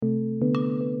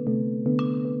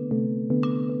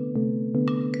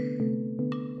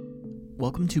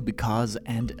Welcome to Because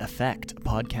and Effect, a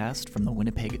podcast from the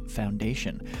Winnipeg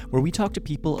Foundation, where we talk to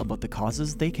people about the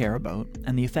causes they care about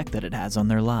and the effect that it has on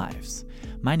their lives.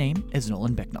 My name is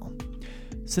Nolan Bicknell.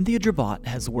 Cynthia Drabot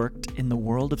has worked in the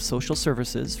world of social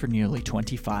services for nearly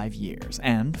 25 years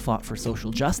and fought for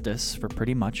social justice for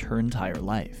pretty much her entire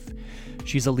life.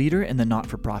 She's a leader in the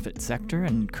not-for-profit sector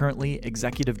and currently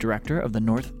executive director of the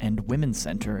North End Women's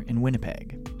Centre in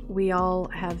Winnipeg. We all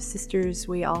have sisters,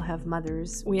 we all have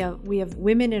mothers, we have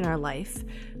women in our life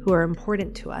who are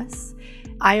important to us.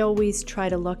 I always try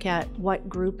to look at what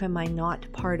group am I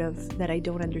not part of that I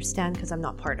don't understand because I'm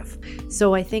not part of.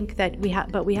 So I think that we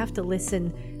have to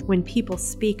listen when people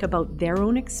speak about their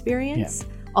own experience.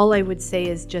 Yeah. All I would say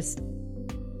is just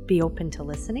be open to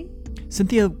listening.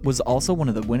 Cynthia was also one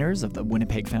of the winners of the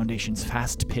Winnipeg Foundation's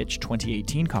Fast Pitch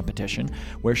 2018 competition,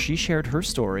 where she shared her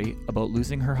story about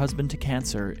losing her husband to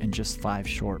cancer in just 5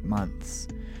 short months.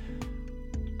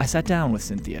 I sat down with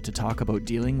Cynthia to talk about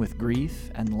dealing with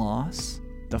grief and loss,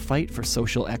 the fight for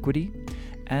social equity,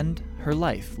 and her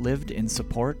life lived in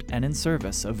support and in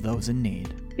service of those in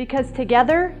need. Because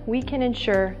together we can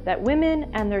ensure that women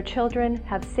and their children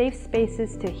have safe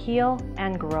spaces to heal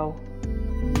and grow.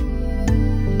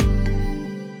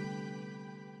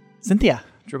 Cynthia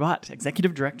Drabot,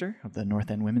 Executive Director of the North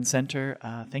End Women's Centre.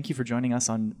 Thank you for joining us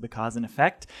on Because and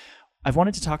Effect. I've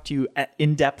wanted to talk to you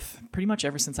in depth pretty much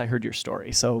ever since I heard your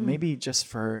story. So maybe just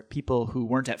for people who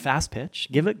weren't at Fast Pitch,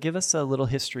 give us a little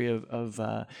history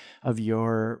of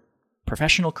your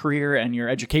professional career and your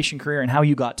education career and how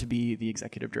you got to be the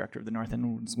Executive Director of the North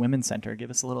End Women's Centre.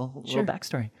 Give us a little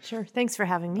backstory. Sure. Thanks for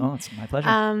having me. Oh, it's my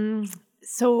pleasure.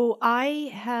 So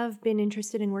I have been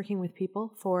interested in working with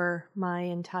people for my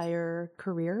entire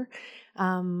career.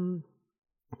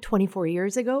 24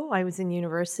 years ago, I was in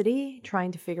university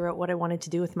trying to figure out what I wanted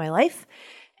to do with my life.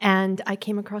 And I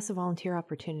came across a volunteer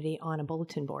opportunity on a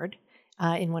bulletin board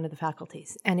in one of the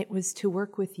faculties. And it was to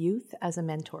work with youth as a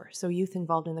mentor. So youth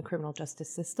involved in the criminal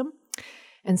justice system.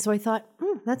 And so I thought,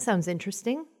 that sounds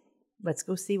interesting. Let's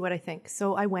go see what I think.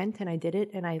 So I went and I did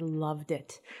it and I loved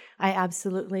it. I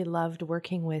absolutely loved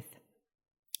working with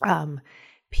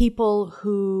people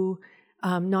who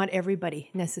not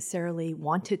everybody necessarily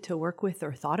wanted to work with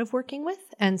or thought of working with.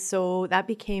 And so that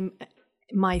became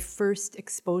my first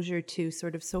exposure to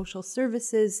sort of social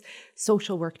services,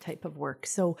 social work type of work.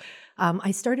 So I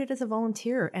started as a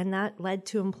volunteer and that led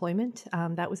to employment.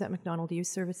 That was at McDonald Youth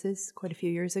Services quite a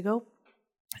few years ago.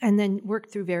 And then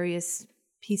worked through various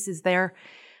pieces there.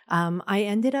 I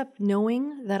ended up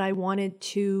knowing that I wanted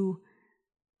to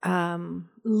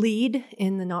lead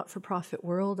in the not-for-profit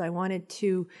world. I wanted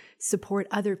to support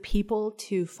other people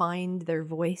to find their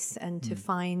voice and to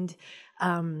find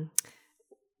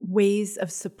ways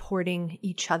of supporting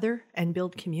each other and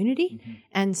build community. Mm-hmm.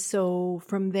 And so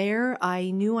from there, I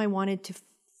knew I wanted to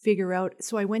figure out.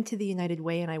 So I went to the United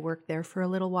Way and I worked there for a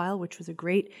little while, which was a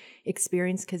great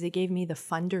experience because it gave me the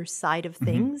funder side of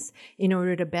things in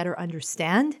order to better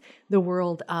understand the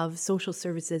world of social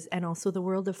services and also the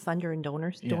world of funder and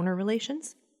donor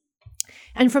relations.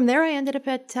 And from there, I ended up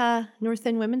at North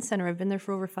End Women's Centre. I've been there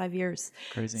for over 5 years.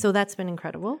 Crazy. So that's been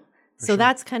incredible. So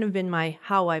that's kind of been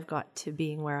how I've got to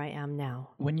being where I am now.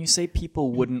 When you say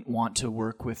people wouldn't want to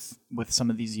work with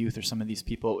some of these youth or some of these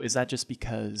people, is that just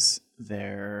because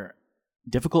they're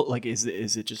difficult? Like, is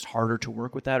it just harder to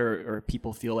work with that, or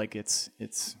people feel like it's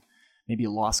maybe a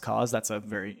lost cause? That's a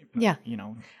very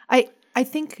I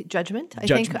think judgment. I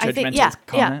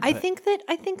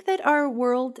think that our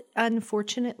world,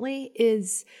 unfortunately,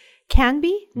 can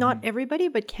be, not everybody,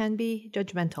 but can be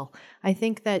judgmental. I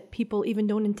think that people even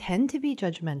don't intend to be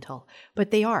judgmental,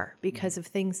 but they are because of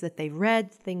things that they've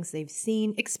read, things they've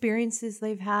seen, experiences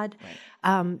they've had,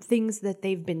 things that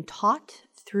they've been taught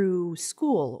through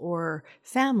school or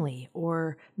family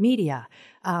or media.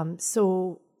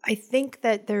 So I think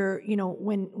that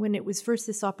when it was first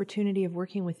this opportunity of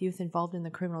working with youth involved in the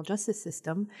criminal justice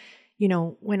system,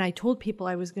 when I told people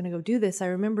I was going to go do this, I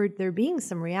remembered there being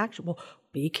some reaction. Well,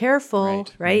 be careful,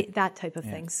 right? That type of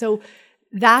thing. So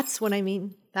that's what I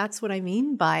mean. That's what I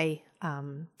mean by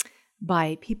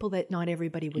people that not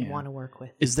everybody would want to work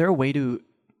with. Is there a way to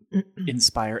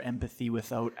inspire empathy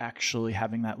without actually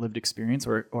having that lived experience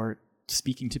or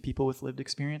speaking to people with lived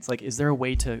experience? Like, is there a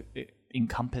way to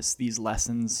encompass these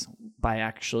lessons by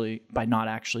not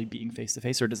actually being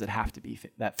face-to-face, or does it have to be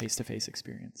that face-to-face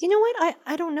experience? You know what?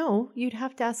 I don't know. You'd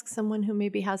have to ask someone who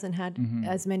maybe hasn't had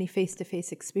as many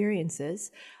face-to-face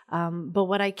experiences. But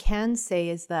what I can say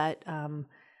is that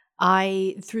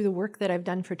through the work that I've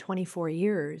done for 24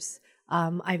 years,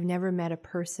 I've never met a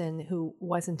person who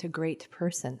wasn't a great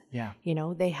person. Yeah. You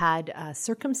know, they had a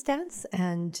circumstance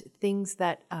and things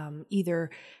that either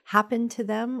happened to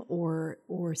them or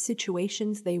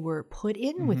situations they were put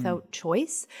in without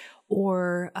choice,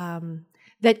 or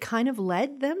that kind of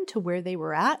led them to where they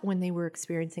were at when they were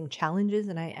experiencing challenges,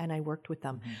 and I worked with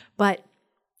them. But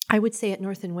I would say at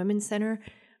North End Women's Centre,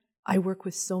 I work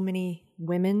with so many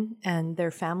women and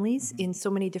their families in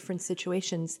so many different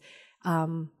situations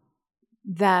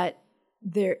that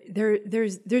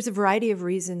there's a variety of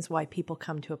reasons why people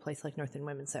come to a place like North End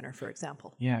Women's Centre, for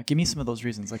example. Yeah, give me some of those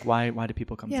reasons. Like why do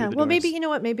people come through the doors? Well, maybe, you know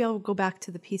what, maybe I'll go back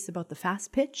to the piece about the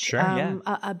fast pitch. Sure, yeah.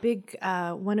 A big,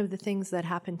 one of the things that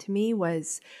happened to me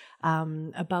was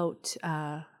about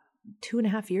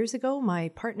 2.5 years ago, my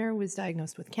partner was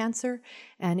diagnosed with cancer,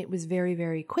 and it was very,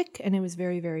 very quick, and it was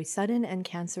very, very sudden, and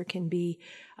cancer can be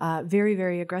very,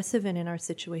 very aggressive, and in our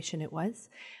situation it was.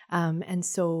 And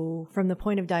so from the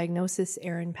point of diagnosis,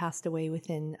 Aaron passed away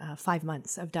within 5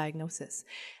 months of diagnosis.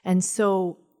 And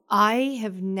so I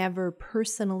have never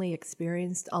personally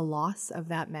experienced a loss of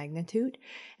that magnitude.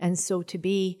 And so to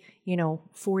be,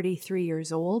 43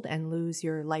 years old and lose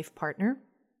your life partner,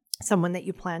 someone that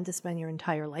you plan to spend your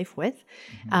entire life with.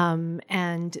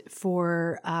 And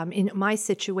for, in my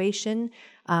situation,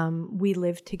 we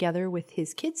lived together with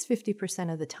his kids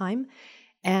 50% of the time.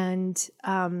 And,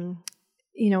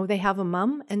 they have a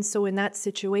mom. And so in that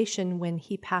situation, when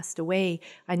he passed away,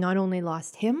 I not only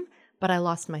lost him, but I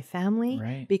lost my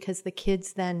family, because the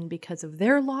kids then, because of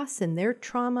their loss and their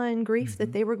trauma and grief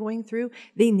that they were going through,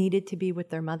 they needed to be with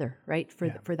their mother, right,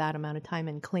 for that amount of time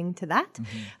and cling to that,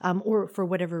 or for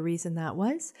whatever reason that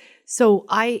was. So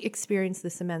I experienced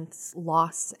this immense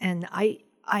loss, and I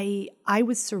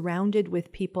was surrounded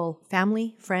with people,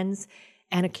 family, friends,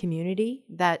 and a community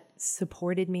that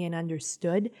supported me and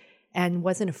understood and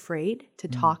wasn't afraid to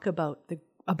talk about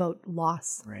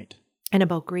loss. Right. And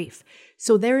about grief.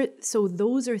 So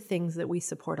those are things that we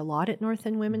support a lot at North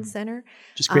End Women's Centre.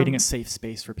 Just creating a safe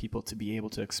space for people to be able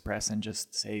to express and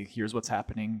just say, here's what's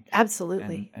happening.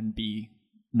 Absolutely. And be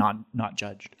not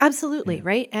judged. Absolutely,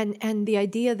 right? And the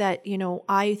idea that,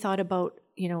 I thought about,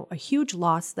 a huge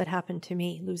loss that happened to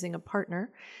me, losing a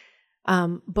partner.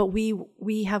 But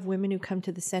we have women who come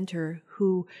to the center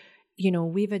who,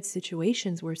 we've had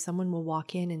situations where someone will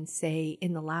walk in and say,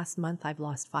 in the last month, I've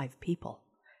lost 5 people.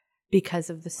 Because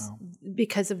of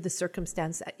the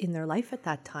circumstance in their life at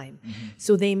that time.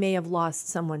 So they may have lost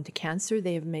someone to cancer,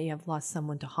 they may have lost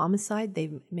someone to homicide,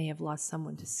 they may have lost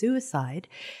someone to suicide,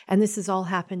 and this has all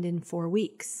happened in 4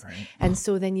 weeks. Right. And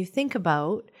so then you think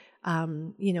about,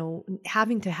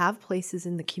 having to have places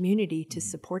in the community to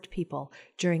support people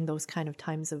during those kind of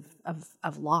times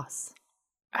of loss.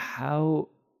 How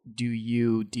do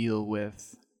you deal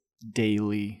with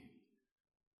daily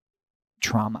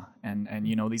trauma and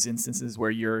these instances where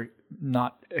you're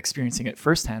not experiencing it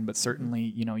firsthand, but certainly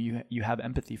you have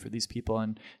empathy for these people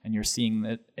and you're seeing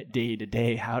that day to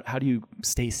day? How do you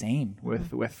stay sane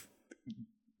with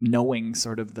knowing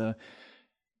sort of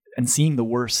and seeing the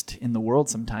worst in the world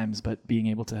sometimes, but being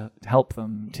able to help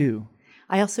them too?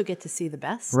 I also get to see the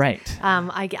best. Right.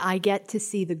 I get to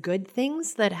see the good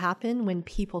things that happen when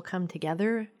people come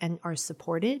together and are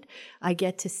supported. I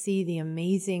get to see the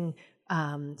amazing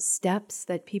steps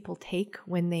that people take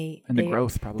when the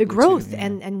growth probably too, yeah.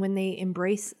 and when they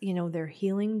embrace their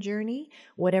healing journey,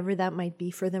 whatever that might be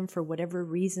for them, for whatever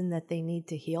reason that they need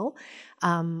to heal.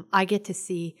 I get to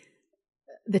see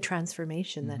the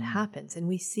transformation that happens, and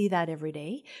we see that every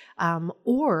day.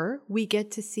 Or we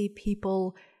get to see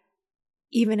people,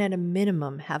 even at a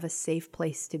minimum, have a safe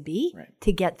place to be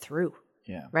to get through.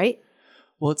 Yeah. Right.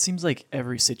 Well, it seems like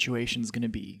every situation is going to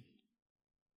be.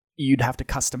 You'd have to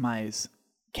customize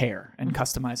care and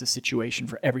customize a situation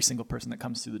for every single person that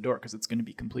comes through the door, because it's going to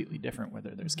be completely different,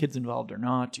 whether there's kids involved or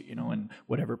not, and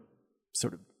whatever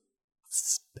sort of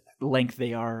length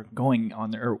they are going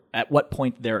on or at what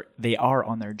point they are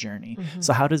on their journey.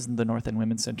 So how does the North End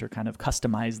Women's Centre kind of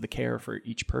customize the care for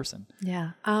each person?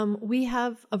 Yeah. We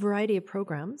have a variety of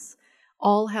programs,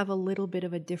 all have a little bit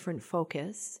of a different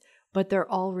focus, but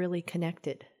they're all really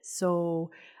connected.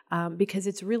 So because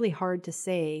it's really hard to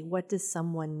say, what does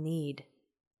someone need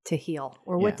to heal,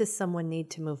 or what does someone need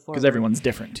to move forward? Because everyone's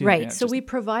different too. Right. Yeah, so we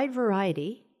provide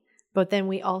variety, but then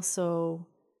we also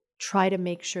try to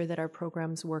make sure that our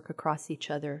programs work across each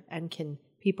other and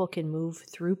people can move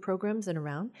through programs and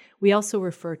around. We also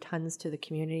refer tons to the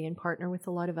community and partner with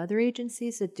a lot of other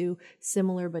agencies that do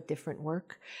similar but different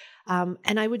work.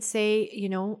 And I would say,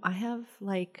 I have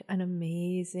like an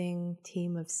amazing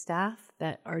team of staff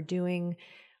that are doing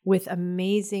with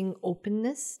amazing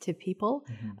openness to people,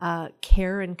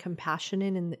 care and compassion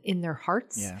in their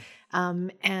hearts. Yeah.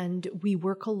 And we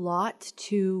work a lot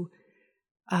to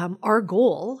our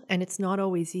goal, and it's not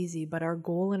always easy, but our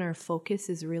goal and our focus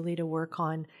is really to work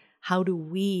on how do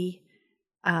we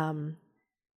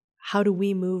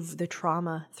move the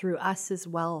trauma through us as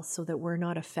well, so that we're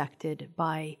not affected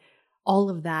by all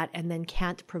of that and then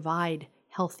can't provide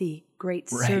healthy, great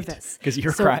service. Because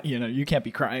you're crying, you can't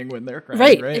be crying when they're crying.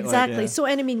 Right, exactly. Like, yeah. So,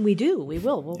 and I mean,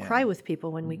 we'll cry with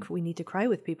people when we need to cry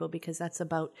with people, because that's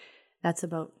about that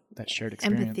shared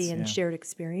experience, empathy and shared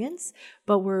experience.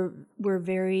 But we're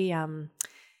very,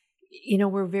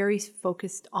 we're very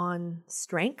focused on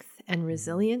strength and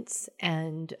resilience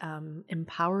and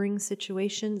empowering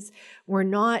situations. We're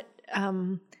not,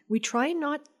 we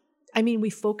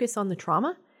focus on the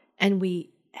trauma, and we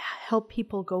help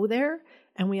people go there,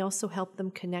 and we also help them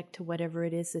connect to whatever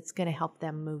it is that's going to help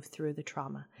them move through the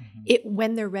trauma.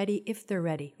 When they're ready, if they're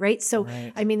ready, right? So,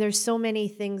 I mean, there's so many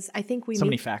things. I think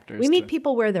many factors. We meet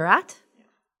people where they're at,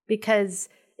 because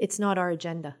it's not our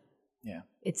agenda. Yeah.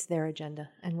 It's their agenda.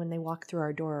 And when they walk through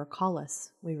our door or call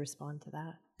us, we respond to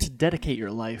that. To dedicate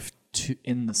your life to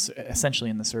essentially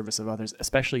in the service of others,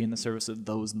 especially in the service of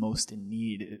those most in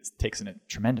need, it takes a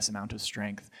tremendous amount of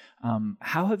strength.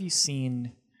 How have you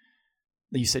seen,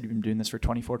 you said you've been doing this for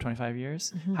 24, 25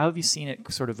 years. How have you seen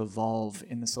it sort of evolve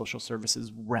in the social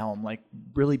services realm, like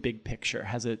really big picture?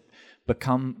 Has it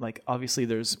become, like, obviously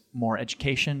there's more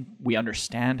education. We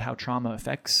understand how trauma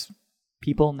affects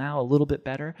people now a little bit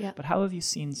better. Yeah. But how have you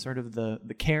seen sort of the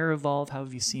care evolve? How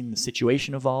have you seen the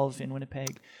situation evolve in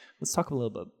Winnipeg? Let's talk a little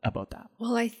bit about that.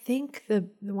 Well, I think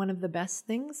one of the best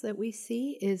things that we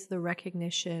see is the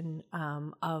recognition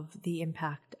of the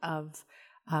impact of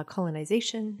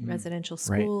colonization, residential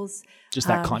schools, just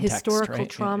that context, historical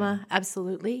trauma,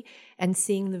 absolutely, and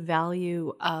seeing the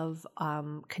value of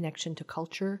connection to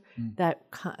culture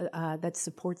that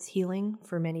supports healing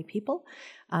for many people.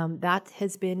 That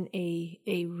has been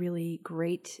a really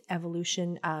great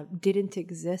evolution. Didn't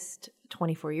exist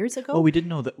 24 years ago. Well, we didn't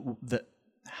know that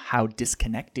how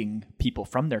disconnecting people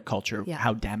from their culture,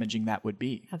 how damaging that would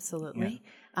be. Absolutely.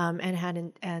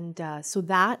 Yeah. So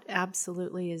that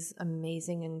absolutely is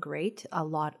amazing and great. A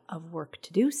lot of work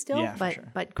to do still, but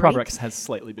great. Progress has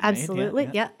slightly been absolutely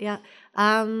made. Yeah.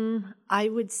 I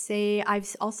would say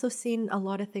I've also seen a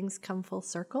lot of things come full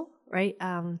circle, right?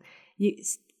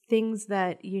 Things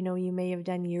that you may have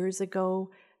done years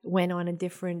ago went on a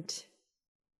different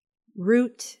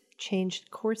route, changed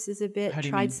courses a bit,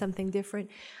 tried something different.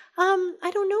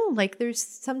 I don't know. Like, there's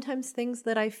sometimes things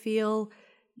that I feel,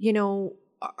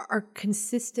 are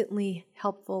consistently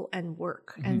helpful and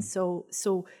work. And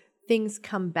so things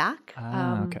come back.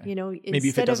 Okay. Maybe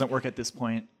if it doesn't work at this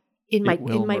point, it might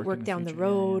work down the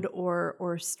road,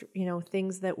 or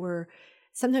things that were,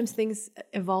 sometimes things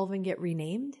evolve and get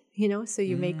renamed, so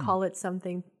you may call it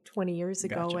something 20 years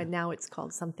ago and now it's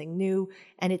called something new,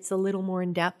 and it's a little more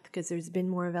in depth because there's been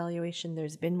more evaluation,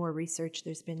 there's been more research,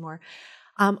 there's been more.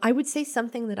 I would say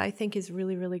something that I think is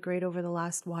really, really great over the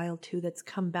last while too, that's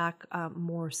come back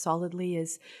more solidly,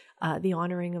 is the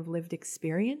honoring of lived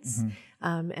experience,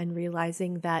 and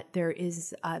realizing that there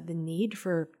is the need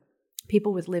for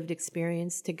people with lived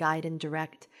experience to guide and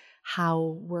direct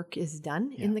how work is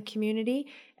done in the community,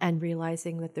 and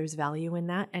realizing that there's value in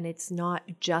that. And it's not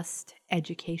just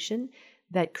education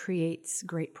that creates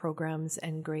great programs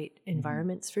and great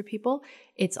environments for people.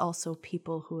 It's also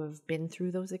people who have been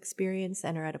through those experiences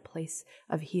and are at a place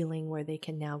of healing where they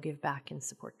can now give back and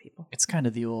support people. It's kind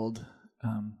of the old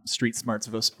street smarts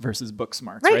versus book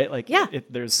smarts, right? Like,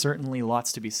 there's certainly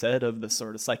lots to be said of the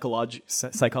sort of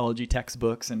psychology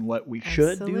textbooks and what we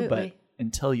should do, but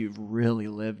until you've really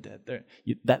lived it,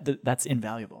 that's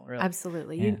invaluable. Really.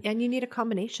 Absolutely. And you need a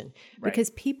combination,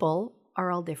 because people are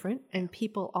all different and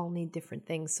people all need different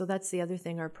things. So that's the other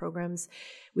thing. Our programs,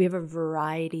 we have a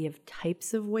variety of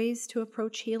types of ways to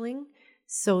approach healing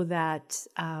so that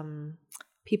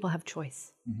people have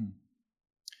choice.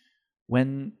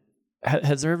 When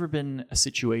has there ever been a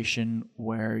situation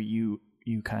where you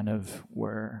kind of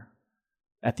were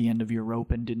at the end of your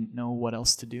rope and didn't know what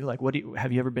else to do? Like,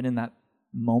 have you ever been in that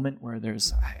moment where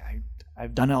there's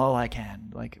I've done all I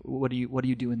can? Like, what do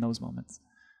you do in those moments?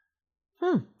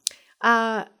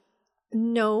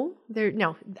 No.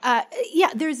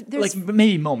 There's like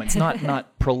maybe moments,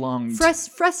 not prolonged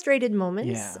frustrated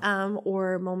moments,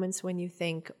 or moments when you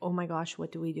think, oh my gosh,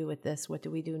 what do we do with this? What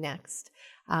do we do next?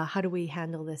 How do we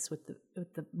handle this with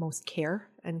the most care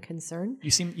and concern?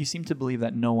 You seem to believe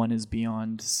that no one is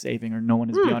beyond saving, or no one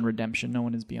is beyond redemption. No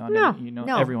one is beyond.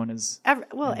 No. Everyone is.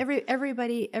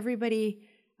 Everybody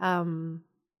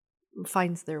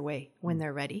finds their way when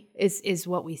they're ready is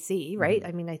what we see, right?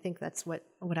 I mean, I think that's what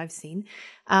I've seen.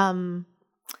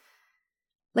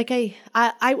 Like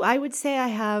I would say I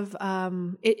have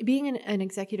being an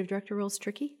executive director role is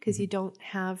tricky because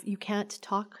you can't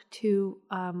talk to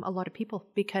a lot of people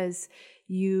because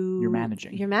you're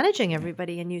managing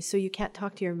everybody, and so you can't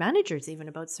talk to your managers even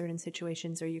about certain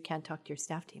situations, or you can't talk to your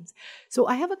staff teams. So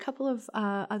I have a couple of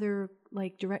other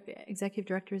like executive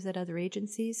directors at other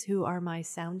agencies who are my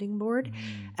sounding board,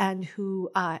 and who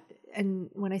and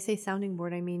when I say sounding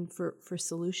board, I mean for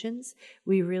solutions.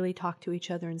 We really talk to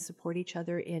each other and support each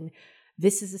other in,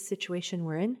 this is the situation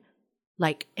we're in.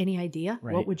 Like, any idea?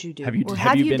 Right. What would you do?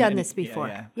 Have you done this before?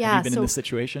 Yeah. Have you been in this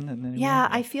situation?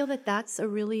 I feel that that's a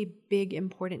really big,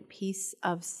 important piece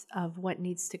of what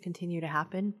needs to continue to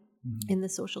happen in the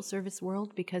social service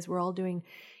world, because we're all doing,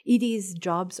 ED's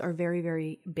jobs are very,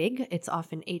 very big. It's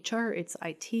often HR, it's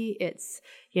IT, it's,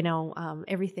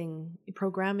 everything,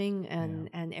 programming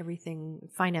and everything,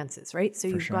 finances, right? So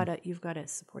you've got to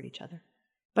support each other.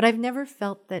 But I've never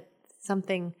felt that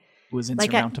something was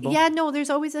insurmountable. There's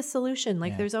always a solution.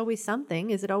 Like there's always something.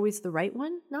 Is it always the right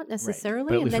one? Not necessarily.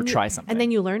 But at least try something. And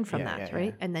then you learn from that,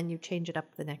 right? And then you change it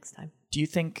up the next time. Do you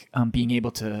think being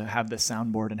able to have this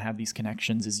soundboard and have these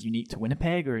connections is unique to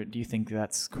Winnipeg, or do you think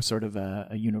that's sort of a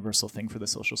universal thing for the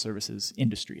social services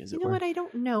industry, as it were? You know what? I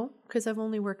don't know, because I've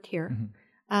only worked here.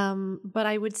 But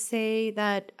I would say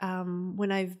that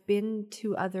when I've been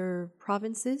to other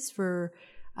provinces for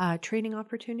training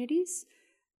opportunities,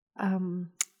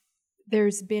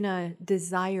 there's been a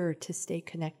desire to stay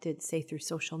connected, say through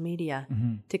social media,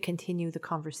 to continue the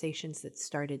conversations that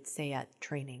started, say, at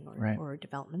training or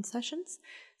development sessions.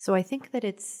 So I think that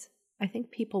I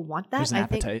think people want that. There's an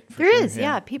appetite. There is.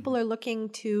 People are looking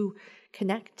to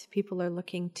connect. People are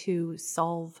looking to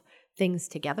solve things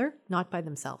together, not by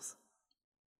themselves.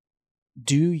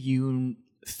 Do you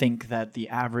think that the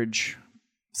average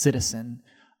citizen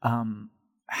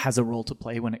has a role to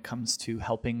play when it comes to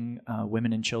helping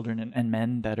women and children and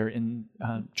men that are in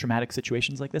traumatic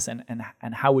situations like this? And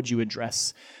how would you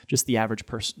address just the average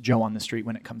person, Joe on the street,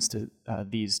 when it comes to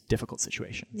these difficult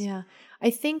situations? Yeah, I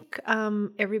think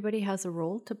everybody has a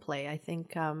role to play. I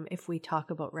think if we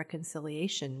talk about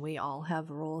reconciliation, we all have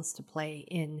roles to play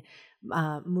in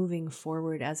moving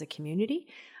forward as a community.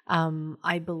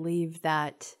 I believe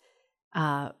that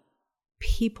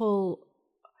people,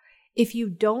 if you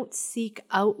don't seek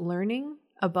out learning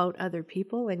about other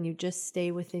people and you just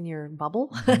stay within your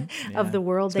bubble of the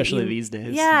world, especially these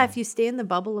days. Yeah, if you stay in the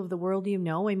bubble of the world, I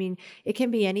mean, it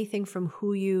can be anything from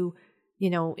who you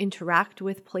interact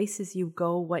with, places you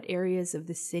go, what areas of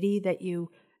the city that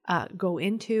you go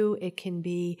into. It can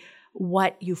be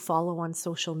what you follow on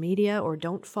social media or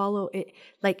don't follow it.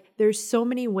 Like, there's so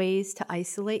many ways to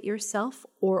isolate yourself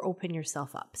or open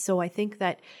yourself up. So I think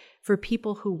that for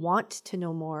people who want to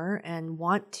know more and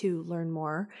want to learn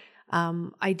more,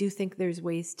 I do think there's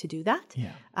ways to do that.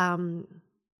 Yeah. And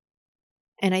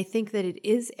I think that it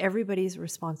is everybody's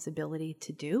responsibility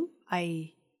to do.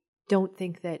 I don't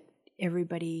think that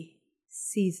everybody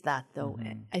sees that, though.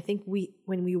 I think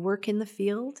when we work in the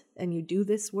field and you do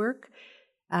this work,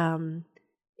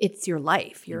 it's your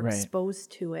life. You're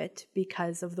exposed to it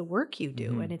because of the work you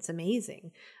do, and it's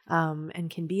amazing,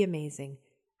 and can be amazing.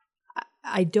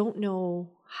 I don't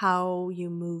know how you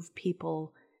move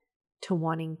people to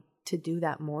wanting to do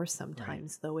that more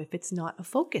sometimes, though, if it's not a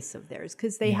focus of theirs,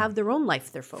 because they have their own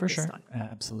life they're focused on.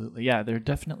 Absolutely. Yeah, there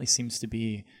definitely seems to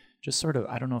be just sort of,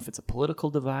 I don't know if it's a political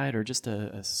divide or just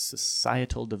a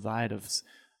societal divide of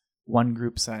one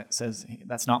group says,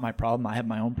 that's not my problem. I have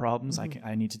my own problems.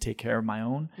 I need to take care of my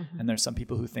own. And there's some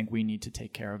people who think we need to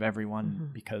take care of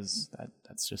everyone because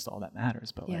that's just all that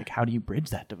matters. But like, how do you bridge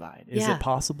that divide? Is it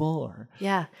possible? Or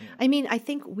I mean, I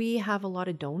think we have a lot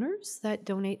of donors that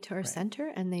donate to our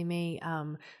center, and they may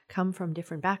come from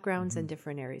different backgrounds and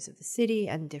different areas of the city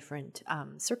and different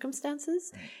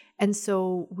circumstances. And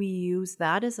so we use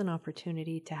that as an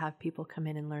opportunity to have people come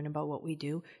in and learn about what we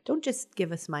do. Don't just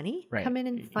give us money. Come in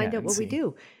and find out what we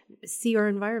do. See our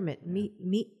environment.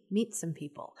 Meet some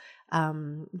people.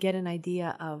 Get an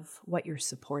idea of what you're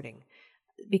supporting,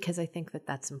 because I think that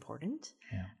that's important.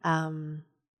 I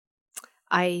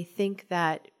think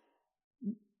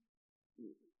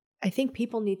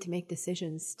people need to make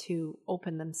decisions to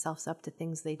open themselves up to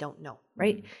things they don't know,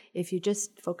 right? If you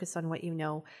just focus on what you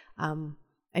know,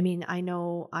 I mean, I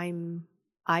know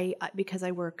because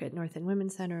I work at North End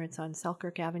Women's Center, it's on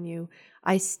Selkirk Avenue,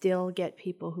 I still get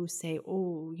people who say,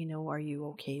 oh, are you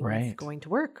okay with going to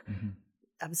work?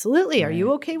 Absolutely. Are you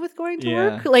Right. okay with going to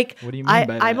Yeah. work? Like, What do you mean by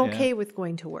that? I'm Yeah. okay with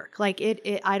going to work. Like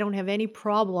I don't have any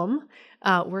problem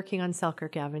working on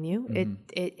Selkirk Avenue.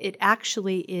 It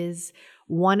actually is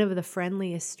one of the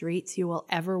friendliest streets you will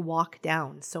ever walk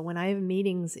down. So when I have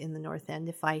meetings in the North End,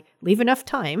 if I leave enough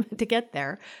time to get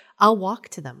there, I'll walk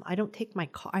to them. I don't take my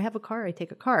car. I have a car. I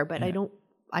take a car, but I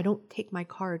don't take my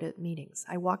car to meetings.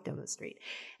 I walk down the street.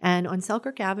 And on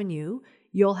Selkirk Avenue,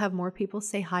 you'll have more people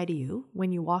say hi to you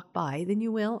when you walk by than you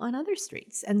will on other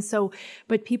streets. And so,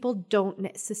 but people don't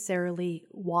necessarily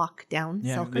walk down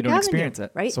Selkirk they don't Avenue, experience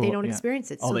it. right? So, they don't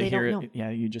experience it, All so they they hear, don't know.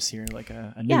 yeah, you just hear like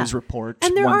a Yeah. news report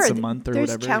And there once are a month or there's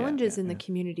whatever. challenges in the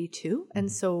community too,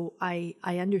 and so I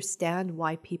understand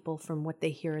why people, from what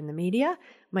they hear in the media,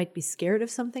 might be scared of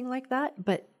something like that,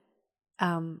 but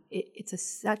it's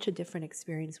such a different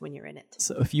experience when you're in it.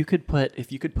 So if you could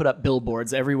put up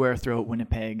billboards everywhere throughout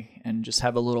Winnipeg and just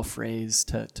have a little phrase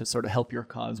to sort of help your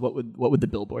cause, what would the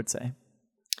billboard say?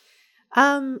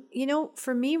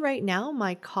 For me right now,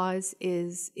 my cause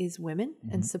is women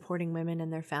and supporting women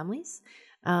and their families.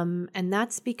 And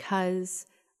that's because,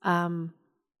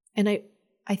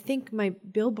 I think my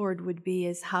billboard would be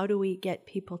is how do we get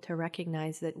people to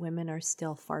recognize that women are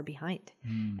still far behind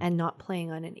and not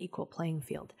playing on an equal playing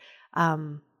field?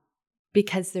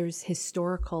 Because there's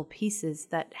historical pieces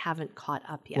that haven't caught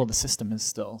up yet. Well, the system is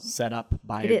still set up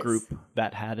by It a is. group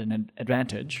that had an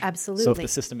advantage. Absolutely. So if the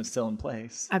system is still in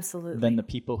place, Absolutely. then the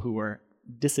people who were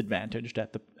disadvantaged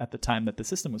at the time that the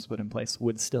system was put in place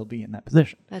would still be in that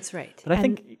position. That's right. But I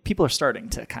think people are starting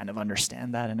to kind of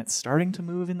understand that, and it's starting to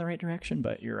move in the right direction.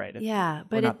 But you're right. Yeah,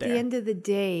 but we're at not the there. end of the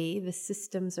day, the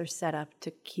systems are set up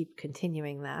to keep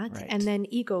continuing that. Right. And then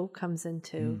ego comes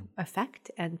into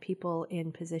effect, and people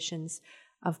in positions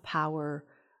of power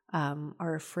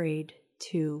are afraid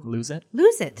to Lose it.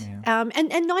 Yeah.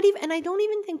 And not even, and I don't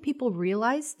even think people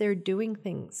realize they're doing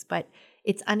things, but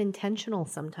it's unintentional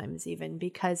sometimes, even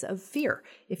because of fear.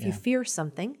 If you fear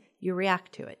something, you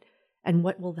react to it. And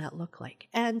what will that look like?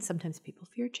 And sometimes people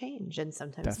fear change, and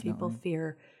sometimes people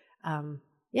fear,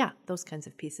 those kinds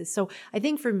of pieces. So I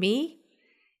think for me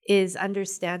is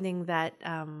understanding that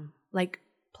like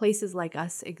places like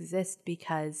us exist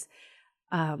because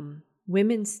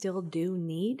women still do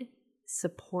need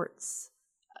supports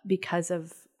because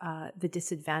of the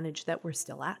disadvantage that we're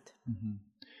still at. Mm-hmm.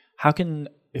 How can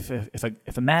if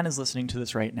a man is listening to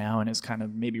this right now and is kind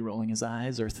of maybe rolling his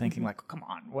eyes or thinking like, come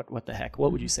on, what the heck?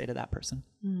 What would you say to that person?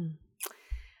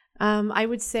 I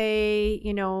would say,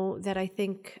 that I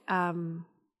think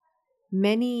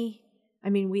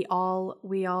we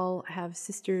all have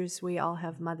sisters, we all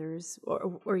have mothers,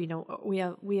 or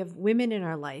we have women in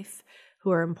our life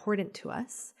who are important to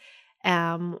us,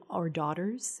 or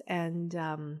daughters, and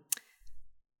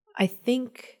I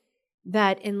think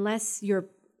that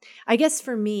I guess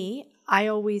for me, I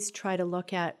always try to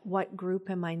look at what group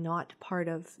am I not part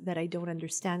of that I don't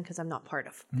understand because I'm not part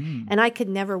of. And I could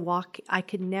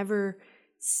never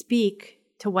speak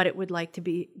to what it would like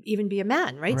to even be a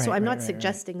man, right? So I'm not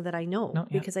suggesting that I know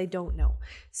because I don't know.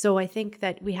 So I think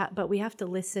that we have to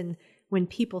listen when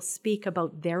people speak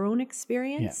about their own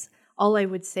experience. Yeah. All I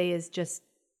would say is just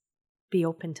be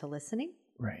open to listening.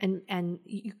 Right. And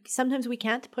sometimes we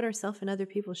can't put ourselves in other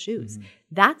people's shoes.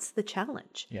 That's the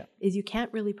challenge. Yeah. Is you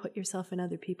can't really put yourself in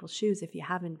other people's shoes if you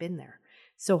haven't been there.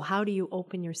 So how do you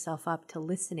open yourself up to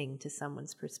listening to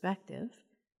someone's perspective?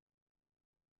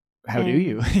 How do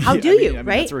you? How do you?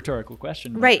 Right. That's a rhetorical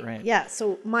question. Right. Yeah.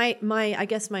 So I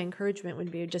guess my encouragement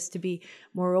would be just to be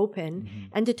more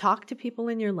open and to talk to people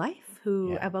in your life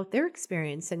about their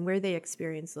experience and where they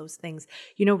experience those things.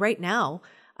 Right now,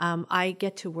 I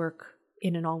get to work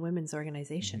in an all-women's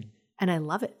organization, and I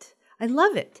love it. I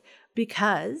love it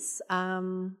because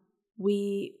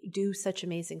we do such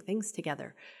amazing things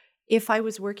together. If I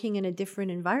was working in a different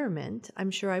environment,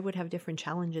 I'm sure I would have different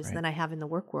challenges than I have in the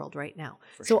work world right now.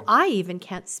 So I even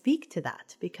can't speak to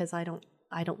that because I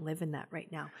don't live in that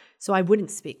right now. So I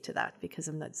wouldn't speak to that because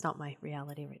it's not my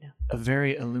reality right now. A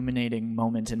very illuminating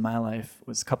moment in my life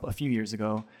was a few years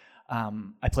ago.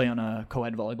 I play on a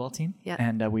co-ed volleyball team,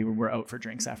 and we were out for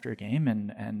drinks after a game,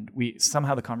 and we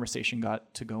somehow the conversation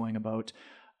got to going about,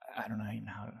 I don't know even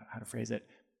how to phrase it,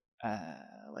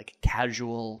 like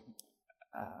casual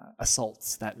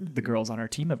assaults that the girls on our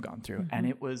team have gone through, and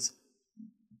it was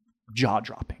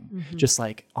jaw-dropping, just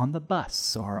like on the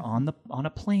bus or on a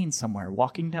plane somewhere,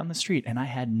 walking down the street, and I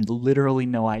had literally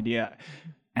no idea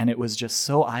And it was just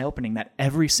so eye-opening that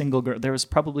every single girl, there was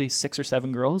probably 6 or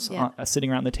 7 girls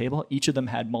sitting around the table. Each of them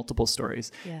had multiple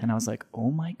stories. Yeah. And I was like,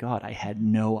 oh my God, I had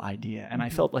no idea. And I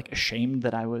felt like ashamed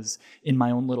that I was in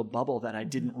my own little bubble, that I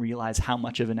didn't realize how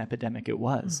much of an epidemic it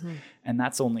was. And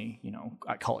that's only,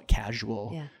 I call it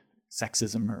casual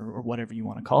sexism or whatever you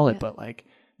want to call it. But like,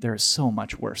 there is so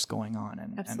much worse going on.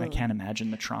 And I can't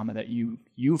imagine the trauma that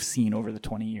you've seen over the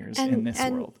 20 years in this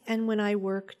world. And when I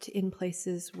worked in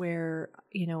places where,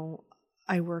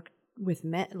 I worked with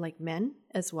men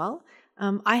as well,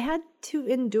 I had to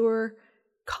endure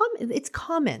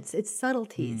comments, it's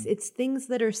subtleties, it's things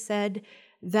that are said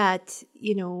that,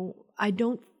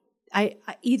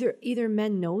 either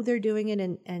men know they're doing it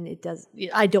and it does,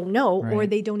 I don't know, or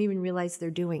they don't even realize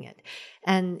they're doing it.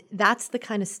 And that's the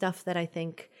kind of stuff that I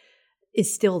think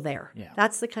is still there. Yeah.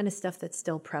 That's the kind of stuff that's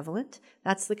still prevalent.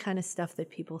 That's the kind of stuff that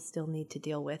people still need to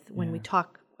deal with when we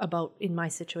talk about, in my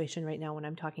situation right now, when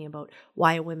I'm talking about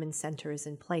why a women's center is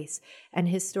in place. And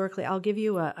historically, I'll give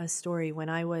you a story. When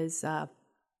I was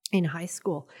in high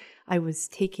school, I was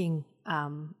taking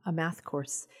a math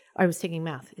course. I was taking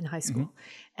math in high school.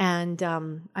 And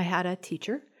I had a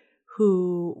teacher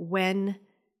who, when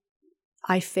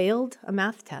I failed a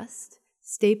math test,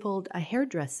 stapled a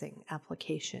hairdressing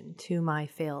application to my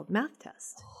failed math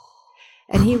test.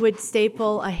 And he would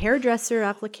staple a hairdresser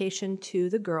application to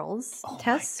the girls'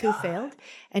 tests who failed.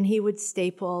 And he would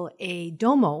staple a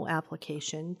Domo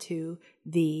application to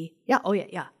the,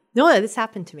 No, this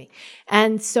happened to me.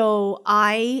 And so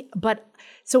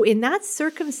in that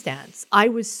circumstance, I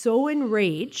was so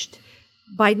enraged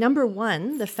by, number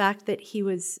one, the fact that he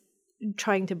was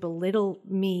trying to belittle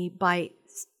me by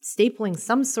stapling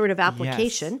some sort of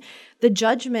application, the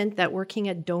judgment that working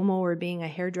at Domo or being a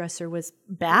hairdresser was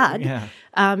bad. Yeah.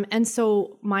 And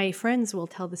so my friends will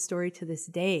tell the story to this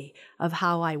day of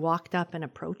how I walked up and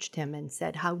approached him and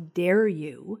said, how dare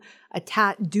you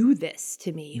do this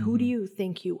to me? Who do you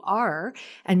think you are?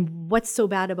 And what's so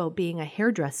bad about being a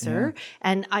hairdresser? Yeah.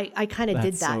 And I kind of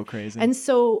did that. That's so crazy. And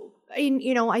so,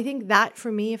 I think that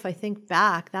for me, if I think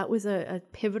back, that was a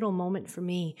pivotal moment for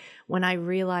me when I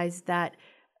realized that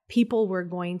people were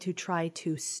going to try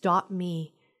to stop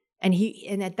me.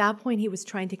 And at that point, he was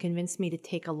trying to convince me to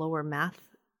take a lower math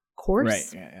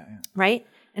course. Right. Yeah. Right.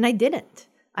 And I didn't.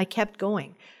 I kept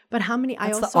going. But how many?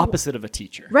 That's the opposite of a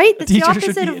teacher. Right. That's the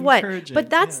opposite of what? But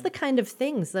that's the kind of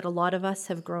things that a lot of us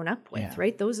have grown up with,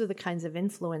 right? Those are the kinds of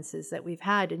influences that we've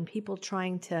had, and people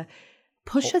trying to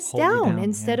push us down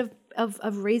instead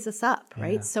of raise us up,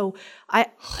 right? Yeah. So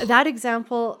that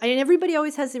example, and everybody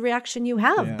always has the reaction you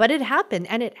have, but it happened,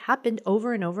 and it happened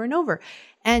over and over and over.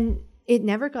 And it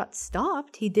never got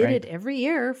stopped. He did it every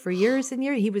year for years and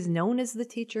years. He was known as the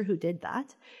teacher who did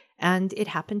that, and it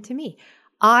happened to me.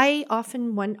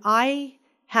 When I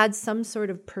had some sort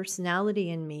of personality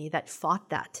in me that fought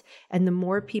that, and the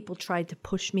more people tried to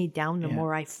push me down, the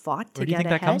more I fought to get ahead. Where do you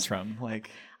think that comes from?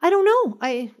 I don't know.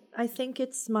 I think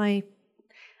it's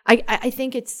I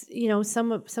think it's,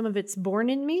 some of it's born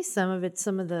in me, some of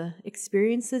the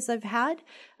experiences I've had,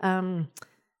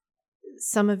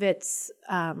 some of it's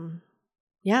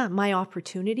my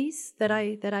opportunities that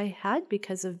I had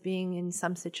because of being in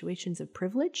some situations of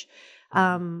privilege.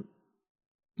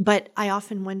 But I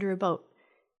often wonder about,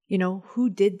 who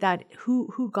did that,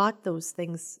 who got those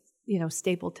things,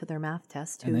 stapled to their math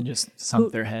test, and then just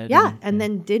sunk their head. Yeah, and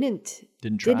then didn't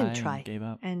try, and gave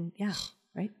up. And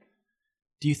right.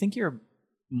 Do you think you're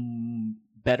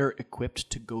better equipped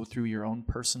to go through your own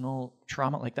personal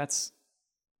trauma? Like, that's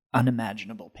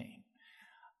unimaginable pain.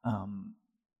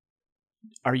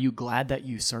 Are you glad that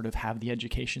you sort of have the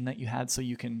education that you had so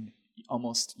you can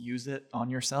almost use it on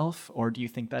yourself? Or do you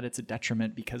think that it's a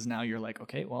detriment because now you're like,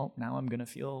 okay, well, now I'm going to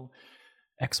feel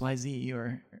XYZ?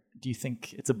 Or do you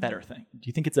think it's a better thing? Do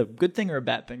you think it's a good thing or a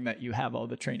bad thing that you have all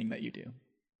the training that you do?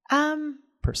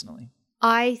 Personally,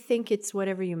 I think it's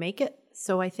whatever you make it.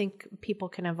 So I think people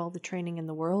can have all the training in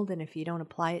the world, and if you don't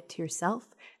apply it to yourself,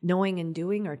 knowing and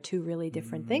doing are two really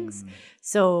different things.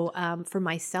 So for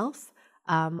myself,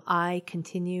 I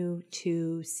continue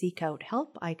to seek out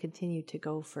help. I continue to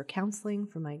go for counseling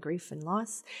for my grief and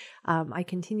loss. I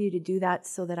continue to do that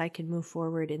so that I can move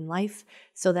forward in life,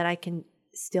 so that I can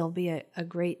still be a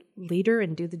great leader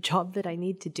and do the job that I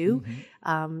need to do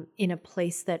in a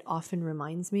place that often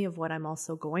reminds me of what I'm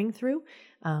also going through.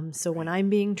 So when I'm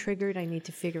being triggered, I need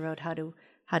to figure out how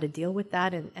to deal with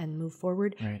that and move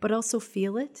forword, but also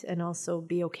feel it and also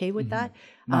be okay with that.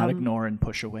 Not ignore and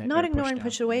push away. Not ignore and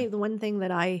push away. The one thing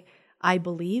that I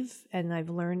believe and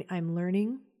I'm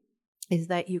learning is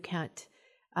that you can't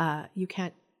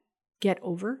get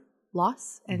over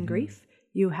loss and grief.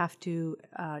 You have to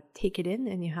take it in,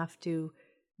 and you have to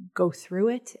go through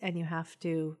it, and you have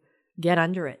to get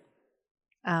under it.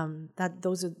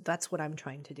 That's what I'm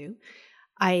trying to do.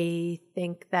 I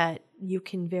think that you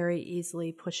can very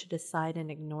easily push it aside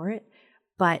and ignore it,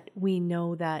 but we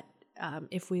know that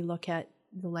if we look at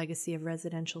the legacy of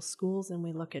residential schools, and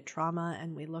we look at trauma,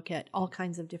 and we look at all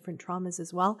kinds of different traumas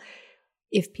as well,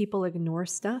 if people ignore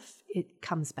stuff, it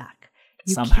comes back.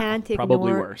 You Somehow, can't ignore,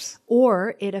 probably worse.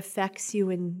 Or it affects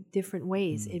you in different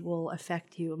ways. It will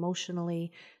affect you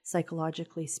emotionally,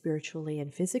 psychologically, spiritually,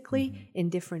 and physically in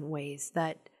different ways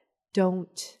that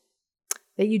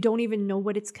you don't even know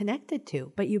what it's connected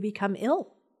to, but you become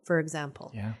ill, for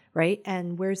example. Yeah. Right?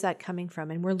 And where's that coming from?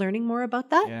 And we're learning more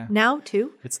about that now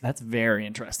too. That's very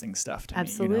interesting stuff to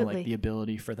Absolutely. me. Like the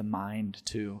ability for the mind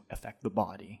to affect the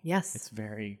body. Yes. It's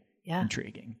very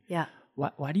intriguing. Yeah.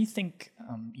 Why do you think,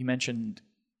 you mentioned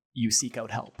you seek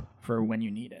out help for when you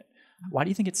need it. Why do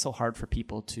you think it's so hard for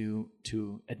people to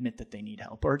admit that they need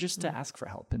help, or just to ask for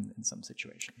help in some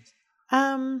situations?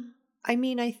 I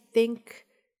mean, I think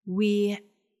we're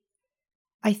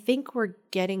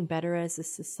getting better as a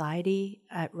society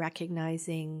at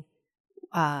recognizing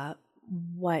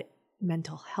what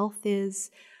mental health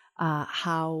is,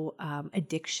 how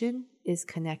addiction is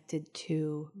connected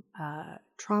to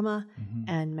trauma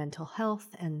and mental health,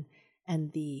 and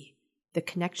the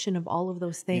connection of all of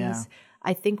those things. Yeah.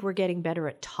 I think we're getting better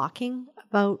at talking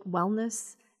about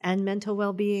wellness and mental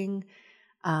well-being.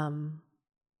 I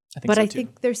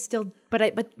think there's still, but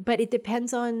it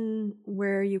depends on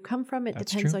where you come from. It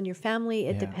depends on your family.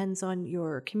 It depends on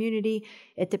your community.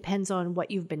 It depends on what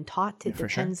you've been taught. It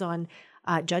depends on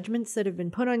judgments that have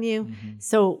been put on you.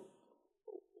 So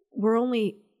we're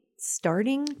only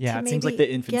starting to it seems like the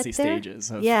infancy stages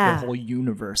of the whole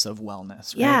universe of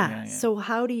wellness, right? Yeah. So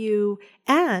how do you,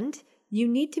 and you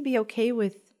need to be okay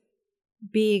with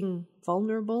being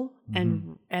vulnerable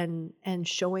and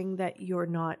showing that you're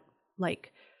not,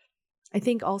 like, I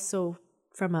think also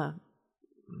from a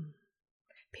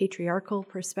patriarchal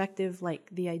perspective, like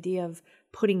the idea of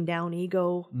putting down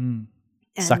ego. And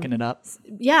sucking it up.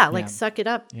 Suck it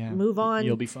up, move on.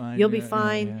 You'll be fine. You'll be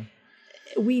fine. Yeah.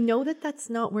 We know that that's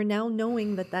not, we're now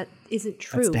knowing that isn't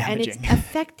true. And it's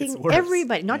affecting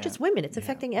everybody, not just women. It's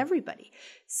affecting everybody.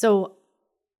 So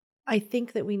I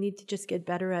think that we need to just get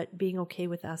better at being okay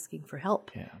with asking for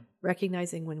help,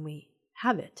 recognizing when we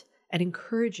have it, and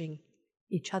encouraging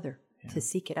each other to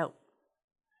seek it out.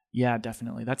 Yeah,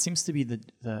 definitely. That seems to be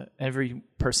the every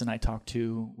person I talk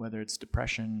to, whether it's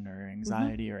depression or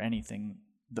anxiety or anything,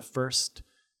 the first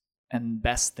and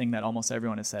best thing that almost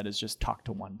everyone has said is just talk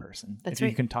to one person. If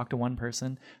you can talk to one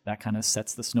person, that kind of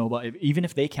sets the snowball. Even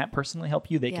if they can't personally help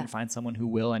you, they can find someone who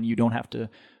will, and you don't have to,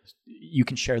 you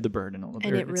can share the burden a little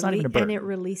bit. It's not even a burden. And it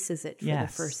releases it for the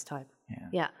first time.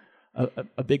 Yeah.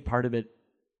 A big part of it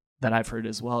that I've heard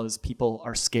as well is people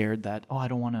are scared that, I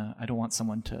don't want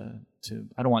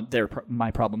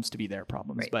my problems to be their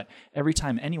problems. Right. But every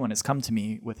time anyone has come to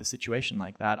me with a situation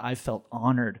like that, I've felt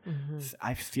honored.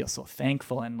 I feel so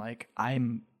thankful, and like I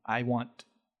want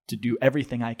to do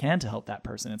everything I can to help that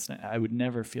person. I would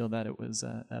never feel that it was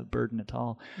a burden at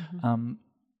all.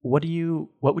 What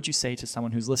would you say to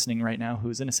someone who's listening right now,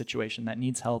 who's in a situation that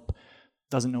needs help,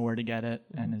 doesn't know where to get it,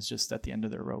 and is just at the end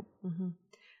of their rope?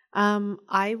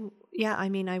 I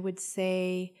would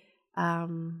say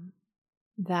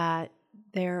that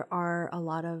there are a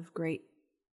lot of great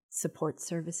support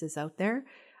services out there.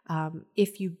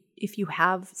 If you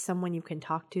have someone you can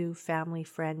talk to, family,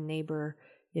 friend, neighbor,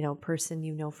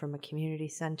 person from a community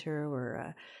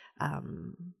center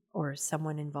or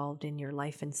someone involved in your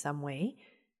life in some way,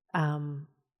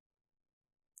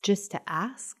 just to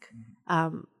ask.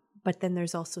 But then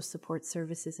there's also support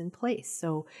services in place.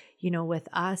 So, with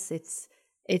us,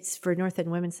 it's for North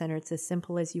End Women's Center, it's as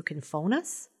simple as you can phone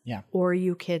us, or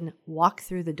you can walk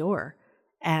through the door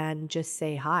and just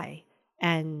say hi.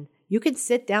 And you can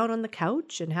sit down on the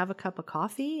couch and have a cup of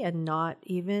coffee and not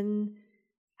even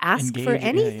ask for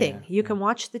anything. You can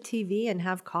watch the TV and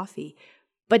have coffee.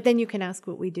 But then you can ask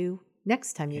what we do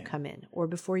next time you come in, or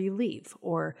before you leave,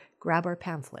 or grab our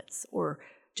pamphlets, or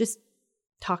just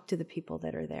talk to the people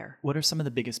that are there. What are some of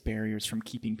the biggest barriers from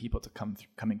keeping people to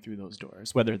coming through those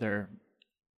doors, whether they're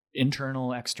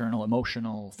internal, external,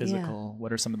 emotional, physical?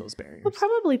 What are some of those barriers? Well,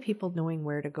 probably people knowing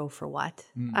where to go for what.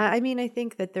 I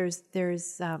think that there's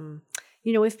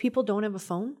if people don't have a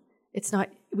phone, it's not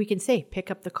we can say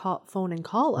pick up the phone and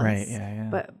call us. Right. Yeah.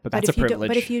 But that's if a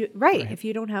privilege. if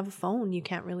you don't have a phone, you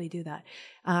can't really do that.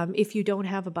 If you don't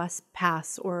have a bus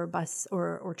pass or a bus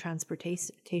or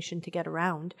transportation to get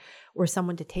around, or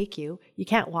someone to take you, you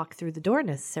can't walk through the door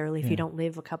necessarily if you don't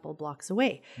live a couple blocks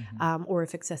away, or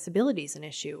if accessibility is an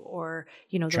issue, or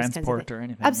those Transport kinds of things. or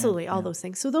anything. Absolutely, all those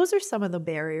things. So those are some of the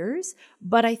barriers.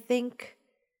 But I think.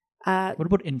 What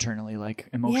about internally, like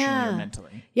emotionally or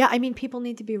mentally? Yeah, I mean, people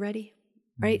need to be ready,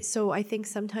 right? So I think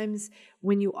sometimes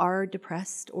when you are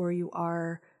depressed or you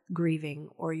are grieving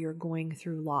or you're going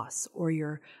through loss or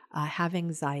you're have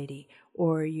anxiety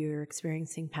or you're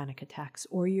experiencing panic attacks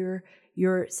or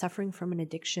you're suffering from an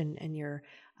addiction and you're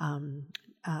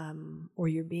or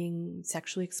you're being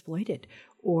sexually exploited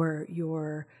or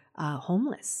you're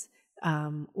homeless.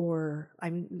 Or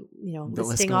I'm,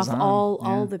 listing off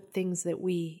all the things that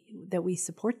we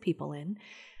support people in.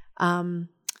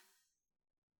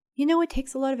 It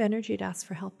takes a lot of energy to ask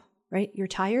for help, right? You're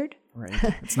tired. Right.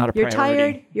 It's not a you're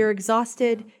priority. Tired. You're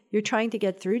exhausted. You're trying to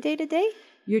get through day to day.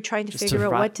 You're trying to figure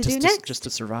out what to do next. Just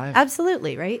to survive.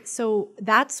 Absolutely, right? So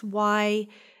that's why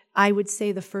I would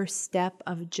say the first step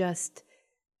of just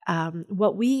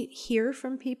what we hear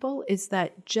from people is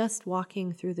that just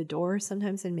walking through the door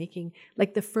sometimes and making,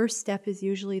 like, the first step is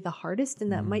usually the hardest,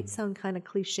 and that might sound kind of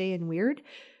cliche and weird,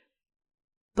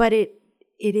 but it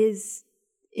is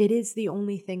the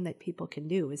only thing that people can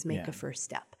do is make a first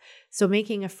step. So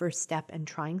making a first step and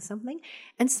trying something.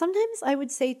 And sometimes I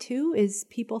would say too is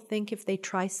people think if they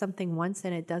try something once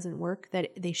and it doesn't work that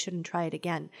they shouldn't try it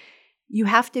again.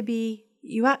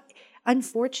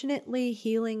 Unfortunately,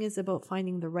 healing is about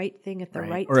finding the right thing at the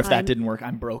right time. Or if that didn't work,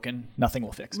 I'm broken. Nothing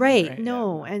will fix me. Right.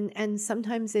 No. Yeah. And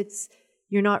sometimes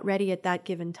you're not ready at that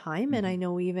given time. Mm-hmm. And I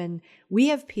know even we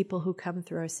have people who come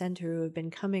through our center who have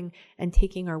been coming and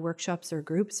taking our workshops or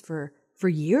groups for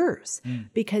years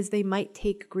because they might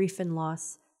take grief and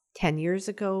loss 10 years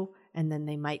ago, and then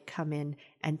they might come in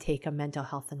and take a mental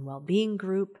health and well-being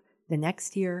group the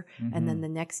next year, and then the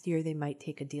next year they might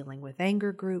take a dealing with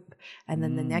anger group, and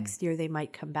then the next year they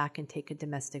might come back and take a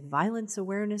domestic violence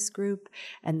awareness group,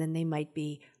 and then they might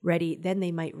be ready. Then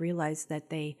they might realize that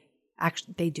they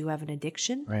do have an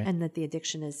addiction, and that the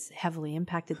addiction has heavily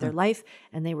impacted their life,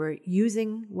 and they were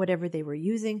using whatever they were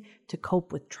using to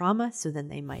cope with trauma. So then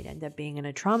they might end up being in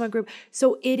a trauma group.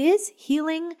 So it is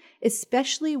healing,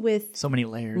 especially with so many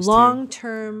layers,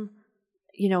 long-term,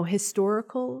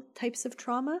 historical types of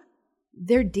trauma.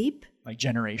 They're deep. Like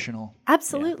generational.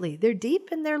 Absolutely. Yeah. They're deep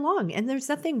and they're long. And there's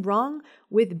nothing wrong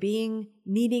with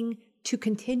needing to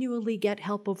continually get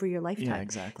help over your lifetime. Yeah,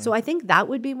 exactly. So I think that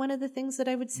would be one of the things that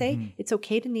I would say. Mm-hmm. It's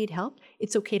okay to need help.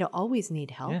 It's okay to always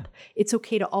need help. Yeah. It's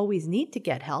okay to always need to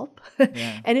get help.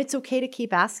 And it's okay to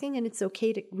keep asking, and it's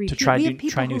okay to repeat. We have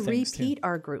people who repeat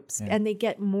our groups, and they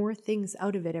get more things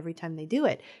out of it every time they do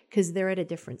it because they're at a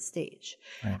different stage.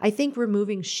 Right. I think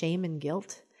removing shame and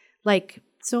guilt, like,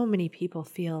 so many people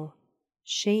feel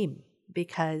shame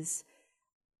because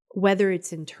whether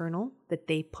it's internal, that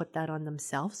they put that on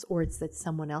themselves, or it's that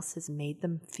someone else has made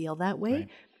them feel that way,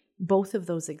 both of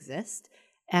those exist.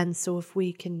 And so if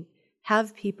we can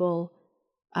have people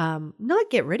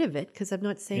not get rid of it, because I'm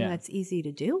not saying that's easy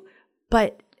to do,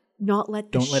 but not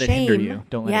let the shame it hinder you.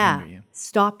 Don't let it hinder you.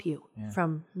 Stop you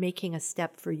from making a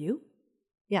step for you.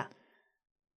 Yeah.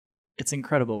 It's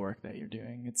incredible work that you're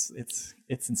doing.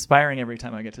 It's inspiring every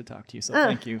time I get to talk to you. So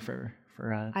thank you for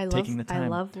taking the time. I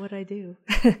love what I do.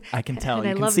 I can tell. And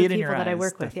you I can love see the it in your people eyes. That I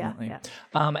work definitely. with.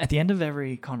 Yeah. At the end of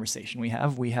every conversation we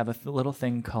have a little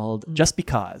thing called Just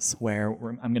Because, where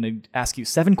I'm going to ask you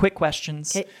 7 quick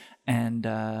questions, and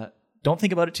don't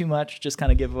think about it too much. Just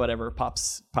kind of give whatever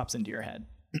pops into your head.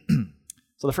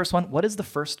 So the first one, what is the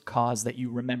first cause that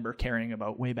you remember caring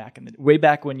about way back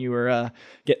when you were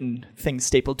getting things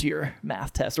stapled to your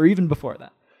math test, or even before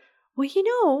that?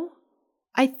 Well,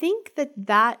 I think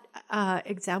that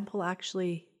example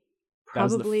actually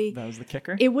probably that was the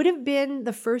kicker. It would have been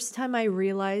the first time I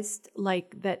realized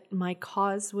that my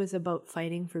cause was about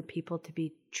fighting for people to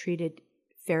be treated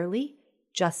fairly,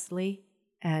 justly,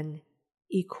 and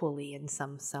equally in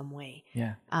some way.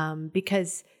 Yeah.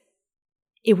 Because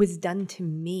it was done to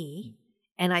me,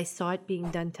 and I saw it being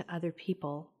done to other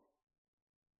people.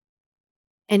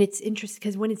 And it's interesting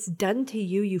because when it's done to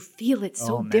you, you feel it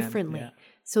so differently. Yeah.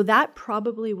 So that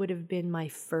probably would have been my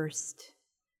first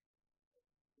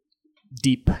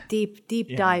deep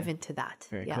dive into that.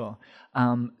 Very cool.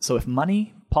 So if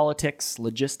money, politics,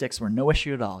 logistics were no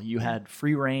issue at all, you had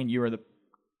free reign, you were the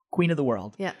queen of the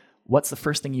world. Yeah. What's the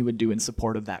first thing you would do in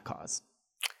support of that cause?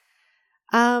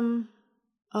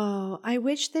 I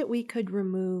wish that we could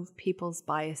remove people's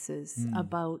biases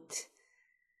about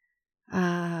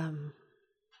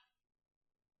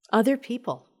other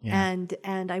people. Yeah.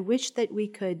 And I wish that we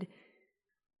could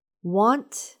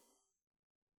want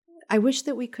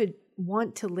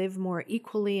to live more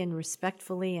equally and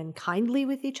respectfully and kindly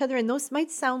with each other. And those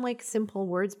might sound like simple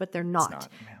words, but they're not. It's not,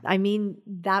 yeah. I mean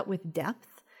that with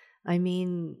depth. I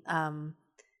mean,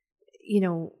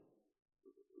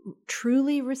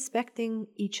 truly respecting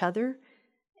each other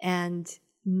and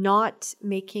not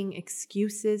making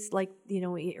excuses. Like,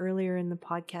 earlier in the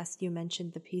podcast, you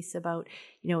mentioned the piece about,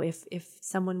 if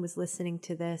someone was listening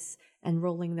to this and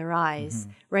rolling their eyes,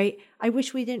 right? I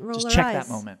wish we didn't roll Just our check eyes.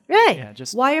 that moment. Right. Yeah,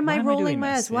 just, why am I doing rolling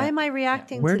my this? eyes? Why Yeah. am I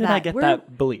reacting Where to did that? I get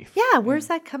that belief? Yeah, where's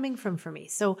that coming from for me?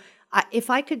 So if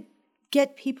I could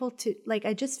get people to,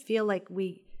 I just feel like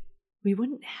we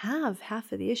wouldn't have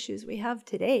half of the issues we have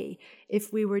today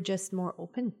if we were just more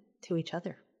open to each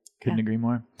other. Couldn't agree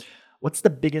more. What's the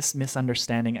biggest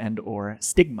misunderstanding and or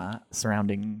stigma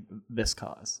surrounding this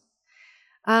cause?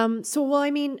 I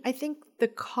think the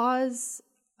cause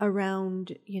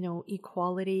around,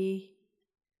 equality,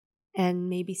 and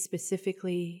maybe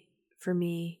specifically for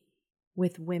me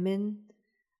with women,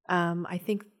 I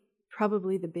think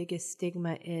probably the biggest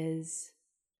stigma is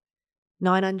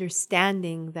not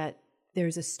understanding that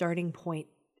there's a starting point,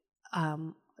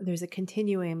 there's a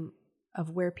continuum of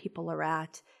where people are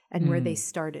at and where they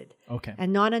started. Okay.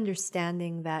 And not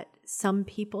understanding that some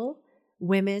people,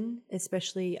 women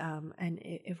especially, and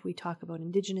if we talk about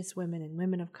Indigenous women and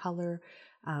women of color,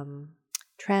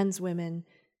 trans women,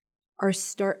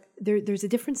 there's a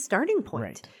different starting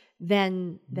point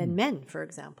than men, for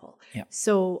example. Yeah.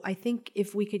 So I think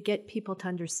if we could get people to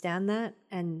understand that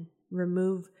and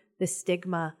remove the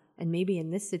stigma, and maybe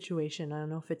in this situation, I don't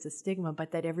know if it's a stigma,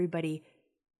 but that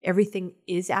everything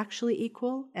is actually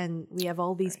equal, and we have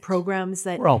all these programs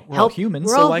that we're all help humans.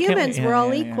 We're so all why can't we? humans. We're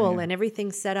all equal, Yeah. and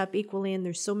everything's set up equally. And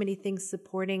there's so many things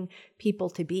supporting people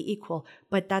to be equal,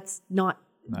 but that's not.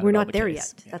 We're not there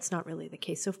yet. Yeah. That's not really the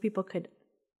case. So if people could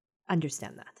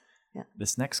understand that. Yeah.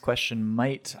 This next question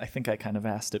I think I kind of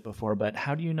asked it before, but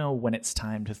how do you know when it's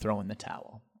time to throw in the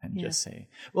towel and just say,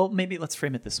 well, maybe let's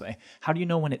frame it this way. How do you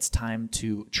know when it's time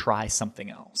to try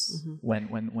something else when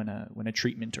a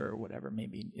treatment or whatever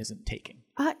maybe isn't taking?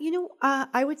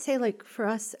 I would say, like, for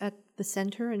us at the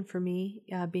center, and for me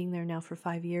being there now for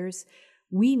 5 years,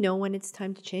 we know when it's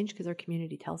time to change because our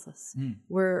community tells us.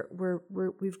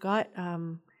 We've got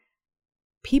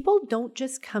people don't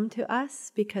just come to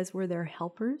us because we're their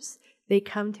helpers. They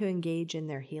come to engage in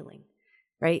their healing,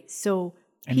 right? So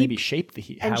and maybe shape the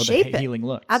healing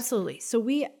looks. Absolutely. So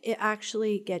we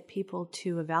actually get people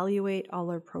to evaluate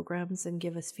all our programs and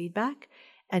give us feedback,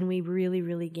 and we really,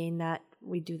 really gain that.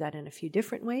 We do that in a few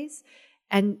different ways,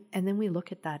 and then we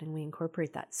look at that and we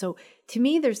incorporate that. So to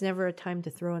me, there's never a time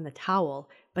to throw in the towel,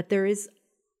 but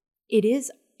it is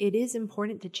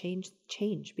important to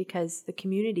change because the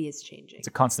community is changing. It's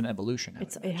a constant evolution.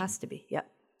 It has to be. Yeah.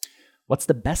 What's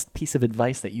the best piece of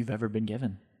advice that you've ever been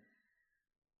given?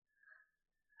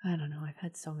 I don't know. I've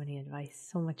had so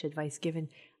much advice given.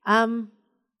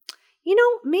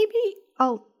 Maybe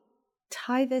I'll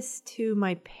tie this to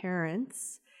my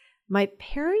parents. My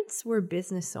parents were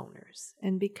business owners,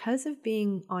 and because of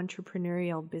being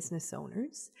entrepreneurial business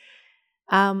owners,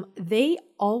 they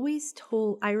always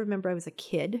told, I remember I was a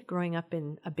kid growing up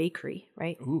in a bakery,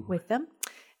 right, with them,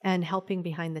 and helping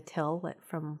behind the till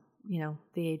from,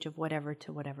 the age of whatever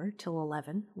till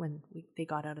 11 when they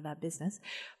got out of that business.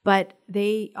 But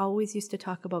they always used to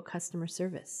talk about customer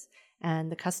service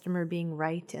and the customer being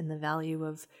right and the value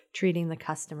of treating the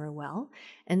customer well.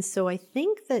 And so I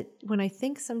think that when I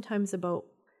think sometimes about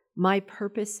my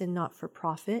purpose in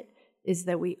not-for-profit is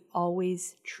that we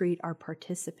always treat our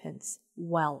participants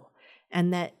well,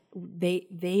 and that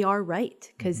they are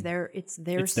right because it's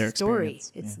their story,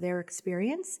 it's their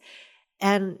experience.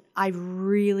 And I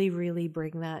really, really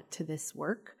bring that to this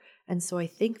work. And so I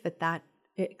think that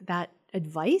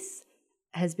advice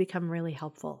has become really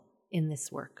helpful in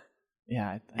this work. Yeah,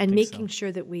 I and think making so.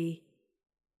 sure that we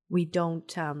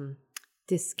don't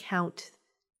discount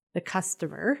the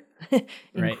customer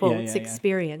in quotes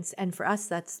experience. And for us,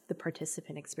 that's the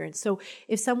participant experience. So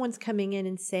if someone's coming in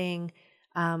and saying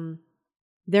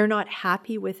they're not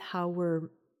happy with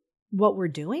what we're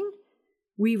doing,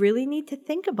 we really need to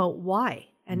think about why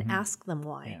and ask them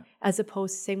why, as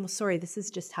opposed to saying, well, sorry, this is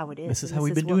just how it is. This is how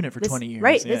we've been doing it for 20 years.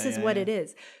 Right. This is what it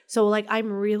is. So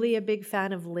I'm really a big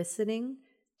fan of listening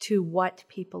to what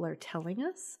people are telling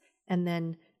us and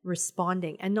then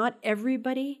responding. And not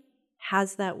everybody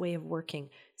has that way of working.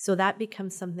 So that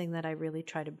becomes something that I really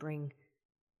try to bring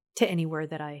to anywhere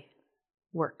that I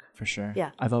work. For sure.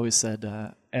 Yeah. I've always said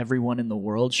everyone in the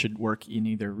world should work in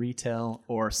either retail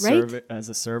or serve as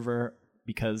a server,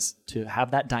 because to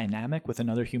have that dynamic with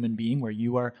another human being where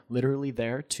you are literally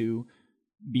there to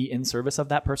be in service of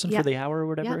that person for the hour or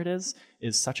whatever it is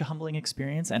such a humbling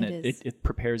experience. And it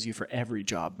prepares you for every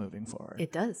job moving forward.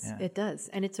 It does. Yeah. It does.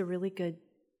 And it's a really good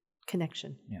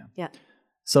connection. Yeah. Yeah.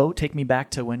 So take me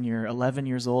back to when you're 11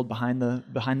 years old behind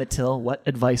the till. What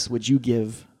advice would you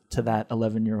give to that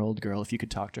 11-year-old girl if you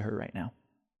could talk to her right now?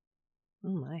 Oh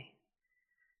my.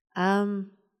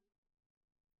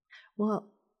 Well,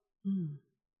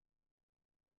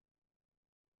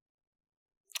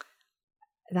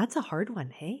 that's a hard one,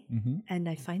 hey? Mm-hmm. And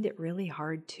I find it really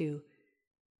hard to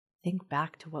think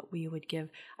back to what we would give.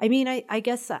 I mean, I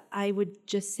guess I would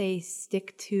just say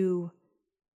stick to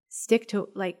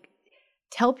like,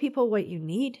 tell people what you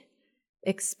need,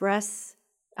 express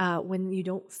when you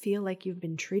don't feel like you've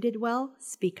been treated well,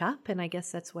 speak up. And I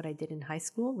guess that's what I did in high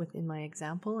school within my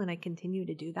example, and I continue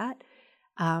to do that.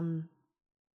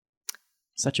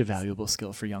 Such a valuable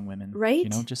skill for young women.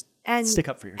 Right? Just stick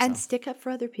up for yourself. And stick up for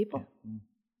other people.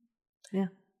 Yeah.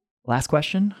 Last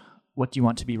question. What do you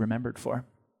want to be remembered for?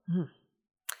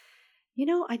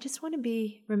 I just want to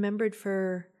be remembered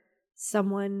for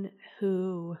someone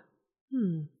who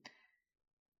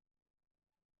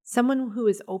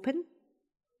is open,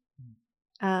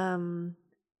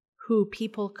 who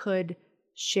people could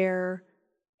share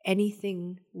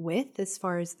anything with as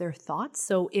far as their thoughts.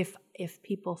 So if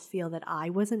people feel that I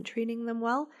wasn't treating them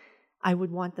well, I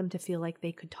would want them to feel like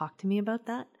they could talk to me about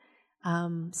that.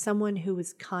 Someone who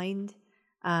was kind,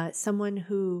 someone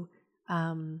who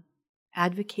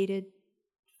advocated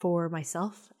for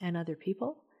myself and other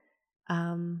people,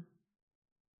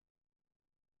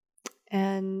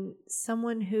 and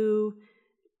someone who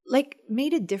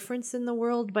made a difference in the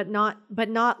world, but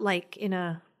not like in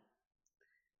a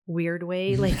weird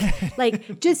way,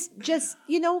 just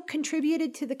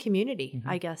contributed to the community,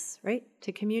 I guess, right?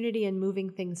 To community and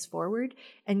moving things forward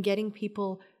and getting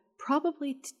people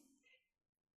probably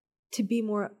to be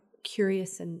more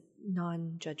curious and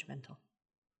non-judgmental.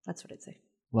 That's what I'd say.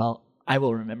 Well, I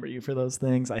will remember you for those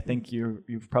things. I think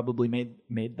you've probably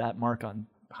made that mark on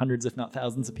hundreds, if not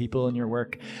thousands, of people in your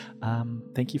work.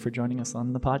 Thank you for joining us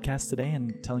on the podcast today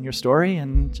and telling your story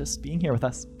and just being here with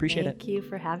us. Appreciate it. Thank you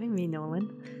for having me, Nolan.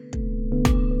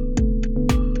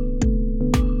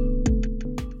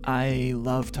 I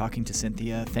love talking to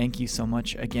Cynthia. Thank you so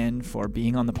much again for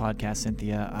being on the podcast,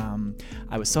 Cynthia.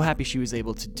 I was so happy she was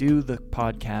able to do the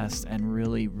podcast and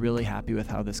really, really happy with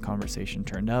how this conversation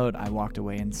turned out. I walked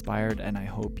away inspired, and I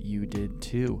hope you did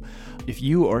too. If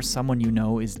you or someone you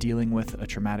know is dealing with a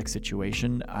traumatic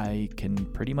situation, I can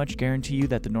pretty much guarantee you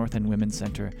that the North End Women's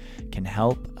Center can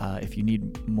help. If you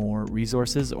need more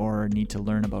resources or need to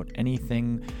learn about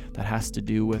anything that has to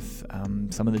do with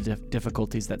some of the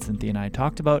difficulties that Cynthia and I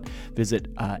talked about,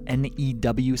 visit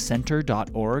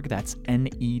newcentre.org. That's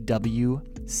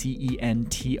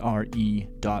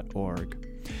newcentre.org.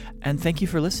 And thank you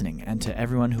for listening. And to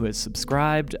everyone who has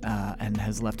subscribed and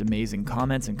has left amazing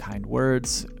comments and kind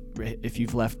words. If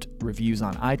you've left reviews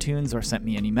on iTunes or sent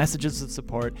me any messages of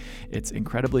support, it's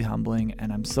incredibly humbling,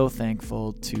 and I'm so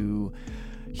thankful to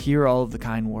hear all of the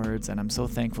kind words, and I'm so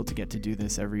thankful to get to do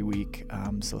this every week.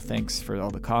 So thanks for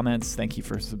all the comments. Thank you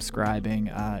for subscribing.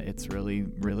 It's really,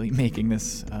 really making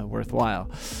this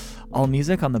worthwhile. All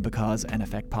music on the Because and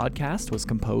Effect podcast was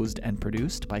composed and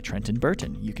produced by Trenton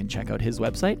Burton. You can check out his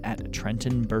website at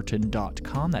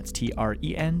trentonburton.com. That's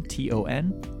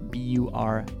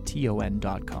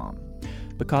TrentonBurton.com.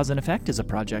 Because and Effect is a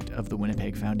project of the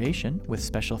Winnipeg Foundation, with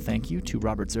special thank you to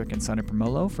Robert Zirk and Sonny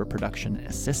Permolo for production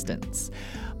assistance.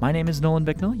 My name is Nolan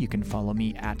Bicknell. You can follow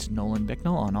me at Nolan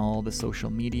Bicknell on all the social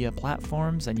media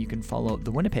platforms, and you can follow the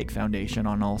Winnipeg Foundation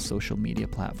on all social media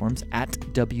platforms at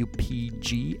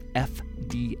WPGFDN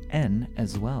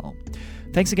as well.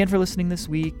 Thanks again for listening this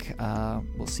week.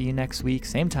 We'll see you next week.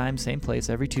 Same time, same place.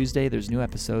 Every Tuesday, there's new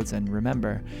episodes. And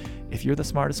remember, if you're the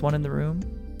smartest one in the room,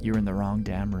 you're in the wrong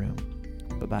damn room.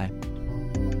 Bye-bye.